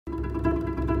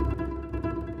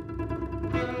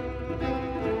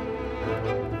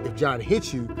John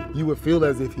hit you, you would feel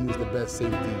as if he was the best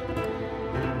safety.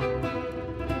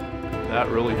 That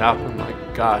really happened.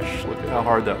 Like, gosh, look at how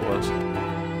hard that was.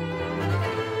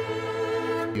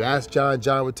 You ask John,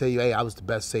 John would tell you, hey, I was the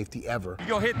best safety ever. You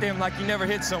go hit them like you never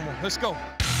hit someone. Let's go.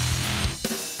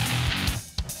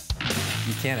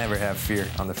 You can't ever have fear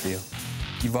on the field.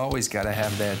 You've always got to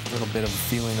have that little bit of a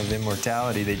feeling of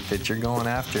immortality that you're going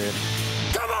after it.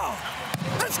 Come on!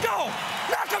 Let's go!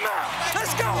 Knock him out!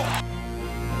 Let's go!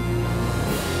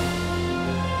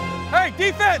 Hey,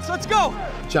 defense, let's go!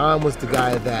 John was the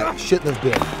guy that shouldn't have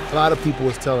been. A lot of people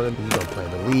was telling him, you don't play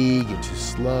in the league, you're too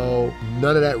slow.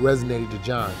 None of that resonated to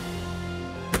John.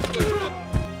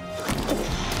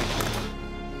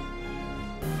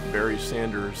 Barry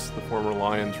Sanders, the former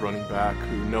Lions running back,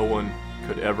 who no one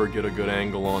could ever get a good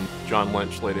angle on. John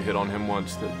Lynch laid a hit on him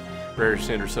once that Barry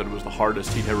Sanders said it was the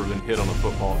hardest he'd ever been hit on a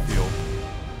football field.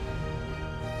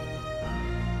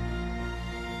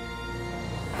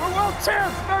 We're world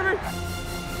champs, baby!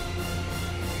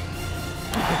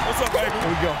 What's up, baby? Here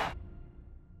we go.